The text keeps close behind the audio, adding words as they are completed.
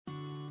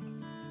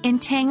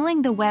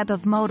Untangling the Web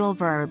of Modal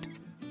Verbs,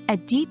 a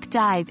deep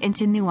dive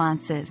into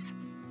nuances.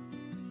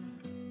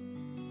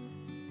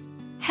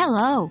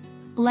 Hello,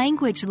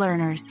 language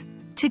learners.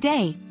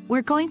 Today,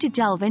 we're going to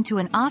delve into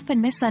an often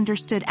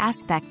misunderstood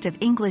aspect of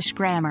English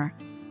grammar: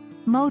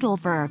 modal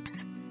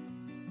verbs.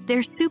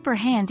 They're super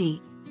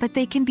handy, but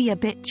they can be a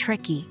bit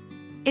tricky.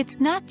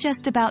 It's not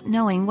just about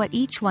knowing what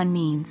each one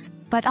means,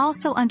 but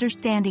also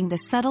understanding the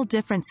subtle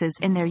differences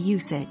in their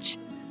usage.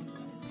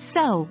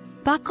 So,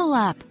 buckle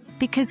up,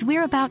 because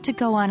we're about to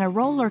go on a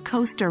roller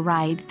coaster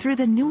ride through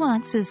the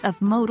nuances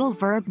of modal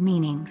verb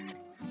meanings.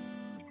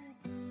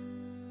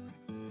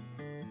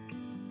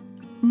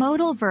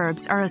 Modal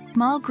verbs are a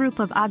small group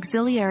of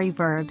auxiliary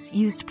verbs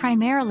used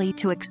primarily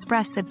to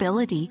express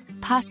ability,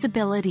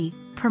 possibility,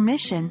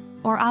 permission,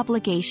 or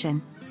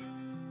obligation.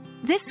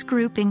 This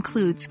group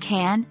includes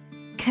can,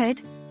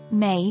 could,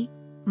 may,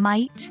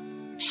 might,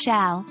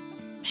 shall,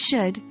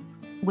 should,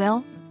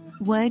 will,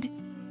 would,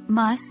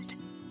 must,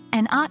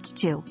 and ought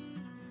to.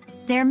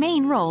 Their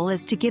main role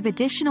is to give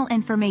additional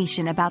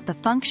information about the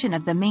function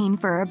of the main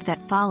verb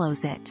that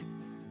follows it.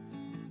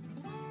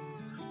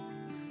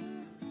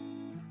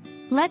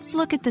 Let's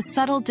look at the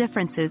subtle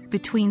differences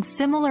between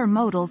similar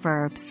modal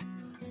verbs.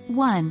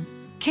 1.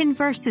 Can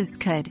versus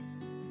could.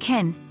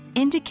 Can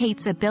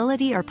indicates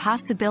ability or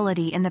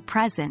possibility in the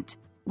present,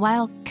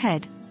 while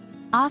could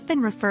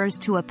often refers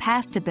to a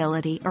past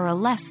ability or a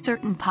less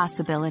certain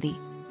possibility.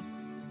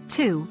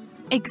 2.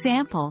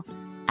 Example: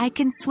 I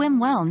can swim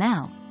well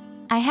now.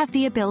 I have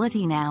the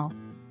ability now.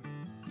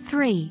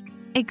 3.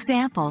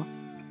 Example: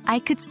 I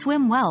could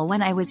swim well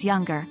when I was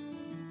younger.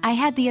 I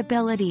had the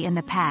ability in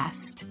the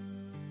past.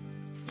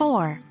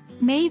 4.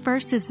 May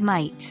versus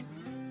might.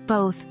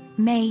 Both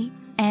may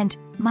and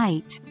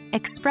might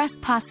express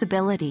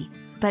possibility,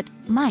 but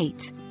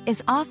might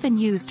is often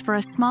used for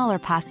a smaller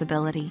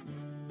possibility.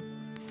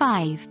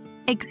 5.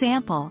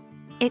 Example: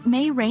 it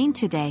may rain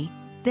today.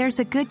 There's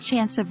a good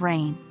chance of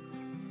rain.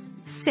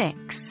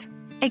 6.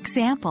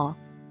 Example: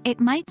 it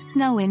might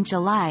snow in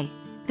July.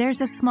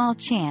 There's a small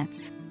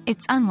chance.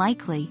 It's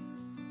unlikely.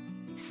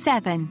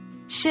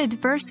 7. Should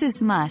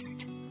versus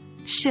must.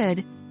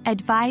 Should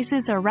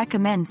advises or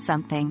recommends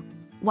something,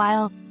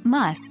 while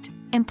must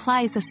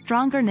implies a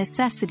stronger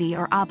necessity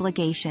or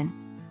obligation.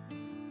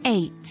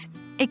 8.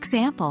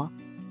 Example: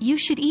 you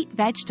should eat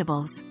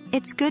vegetables.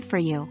 It's good for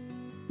you.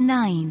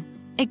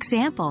 9.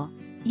 Example: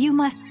 you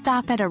must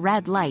stop at a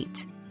red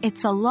light.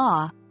 It's a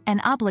law,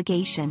 an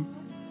obligation.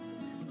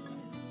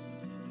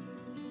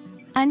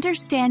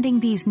 Understanding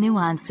these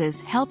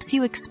nuances helps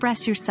you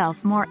express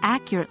yourself more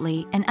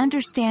accurately and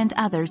understand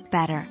others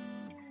better.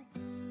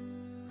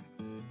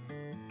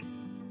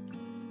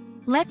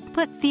 Let's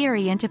put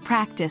theory into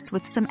practice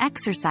with some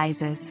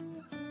exercises.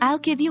 I'll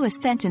give you a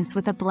sentence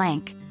with a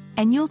blank,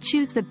 and you'll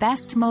choose the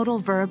best modal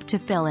verb to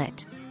fill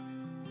it.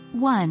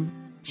 1.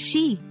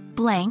 She,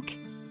 blank,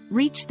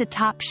 reach the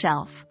top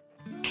shelf.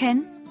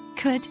 Can,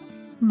 could,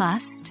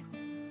 must.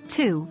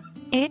 2.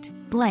 It,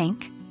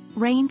 blank,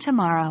 rain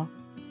tomorrow.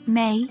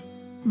 May,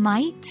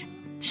 might,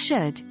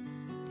 should.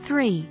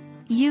 3.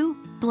 You,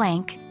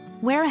 blank,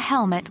 wear a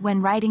helmet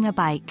when riding a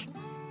bike.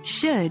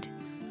 Should,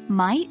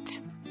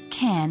 might,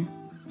 can.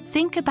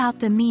 Think about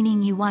the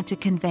meaning you want to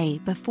convey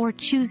before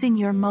choosing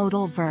your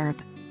modal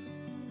verb.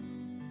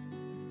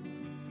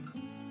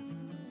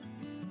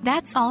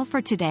 That's all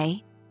for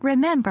today.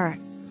 Remember,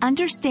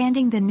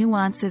 understanding the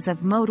nuances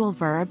of modal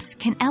verbs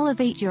can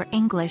elevate your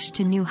English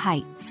to new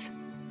heights.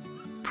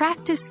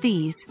 Practice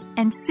these,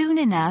 and soon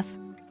enough,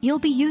 you'll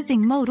be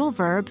using modal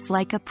verbs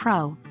like a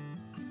pro.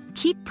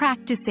 Keep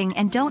practicing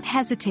and don't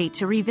hesitate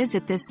to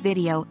revisit this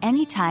video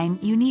anytime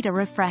you need a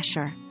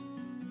refresher.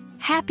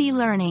 Happy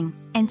learning,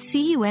 and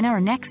see you in our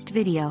next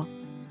video.